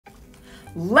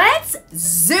Let's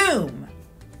Zoom.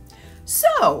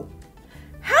 So,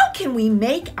 how can we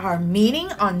make our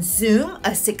meeting on Zoom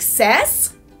a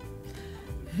success?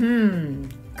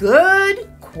 Good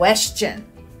question.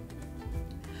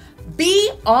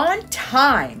 Be on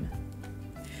time.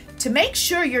 To make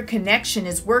sure your connection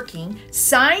is working,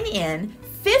 sign in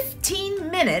 15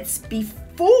 minutes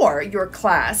before your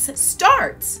class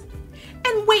starts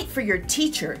and wait for your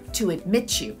teacher to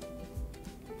admit you.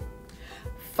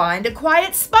 Find a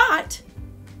quiet spot.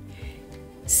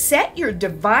 Set your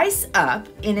device up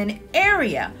in an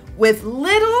area with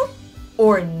little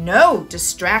or no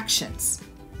distractions,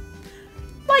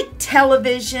 like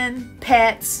television,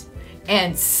 pets,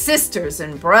 and sisters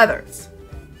and brothers.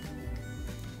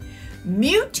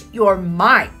 Mute your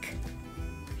mic.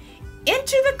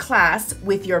 Enter the class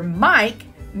with your mic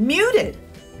muted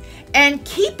and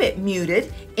keep it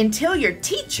muted until your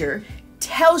teacher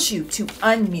tells you to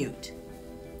unmute.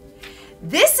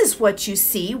 This is what you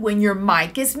see when your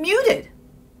mic is muted.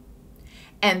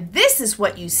 And this is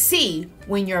what you see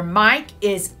when your mic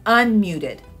is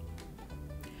unmuted.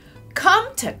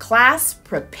 Come to class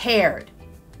prepared.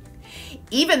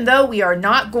 Even though we are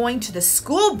not going to the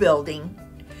school building,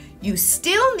 you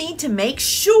still need to make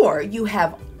sure you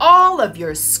have all of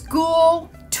your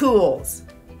school tools,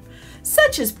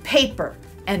 such as paper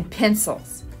and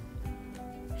pencils.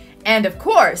 And of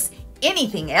course,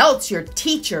 anything else your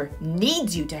teacher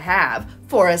needs you to have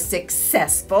for a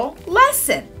successful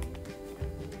lesson.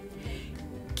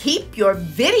 Keep your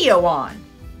video on.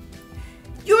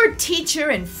 Your teacher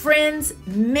and friends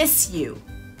miss you,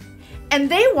 and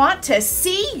they want to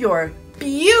see your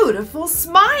beautiful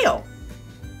smile.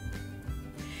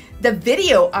 The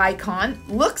video icon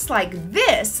looks like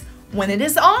this when it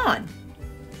is on,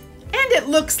 and it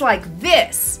looks like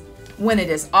this when it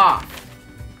is off.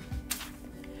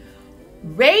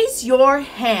 Raise your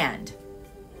hand.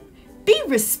 Be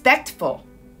respectful.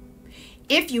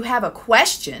 If you have a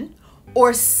question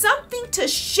or something to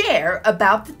share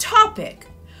about the topic,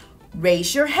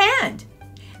 raise your hand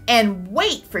and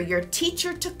wait for your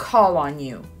teacher to call on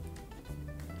you.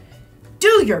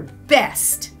 Do your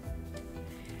best.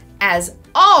 As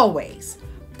always,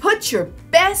 put your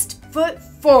best foot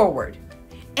forward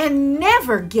and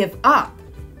never give up.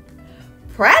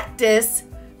 Practice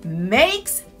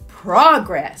makes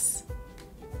progress.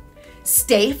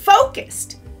 Stay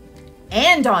focused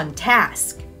and on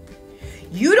task.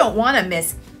 You don't want to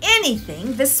miss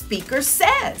anything the speaker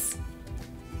says.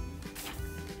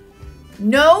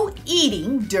 No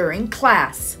eating during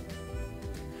class.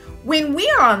 When we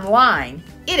are online,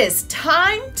 it is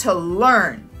time to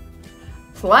learn.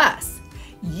 Plus,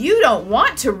 you don't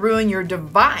want to ruin your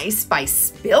device by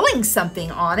spilling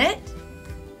something on it.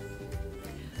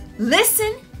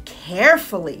 Listen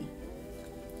carefully.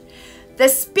 The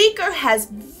speaker has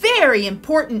very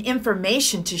important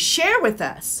information to share with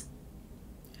us.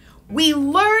 We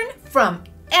learn from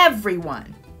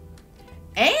everyone,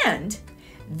 and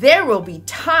there will be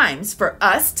times for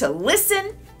us to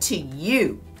listen to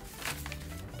you.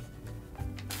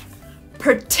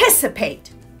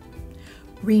 Participate.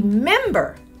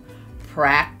 Remember,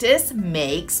 practice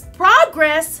makes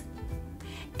progress,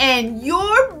 and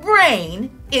your brain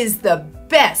is the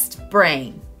best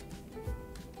brain.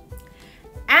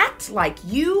 Act like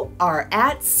you are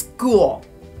at school,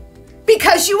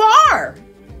 because you are.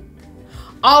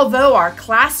 Although our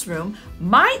classroom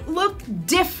might look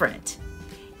different,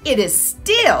 it is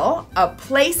still a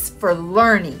place for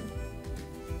learning.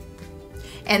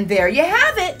 And there you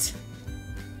have it.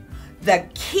 The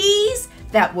keys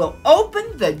that will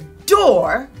open the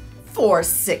door for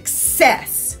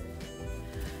success.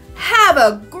 Have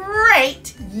a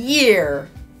great year.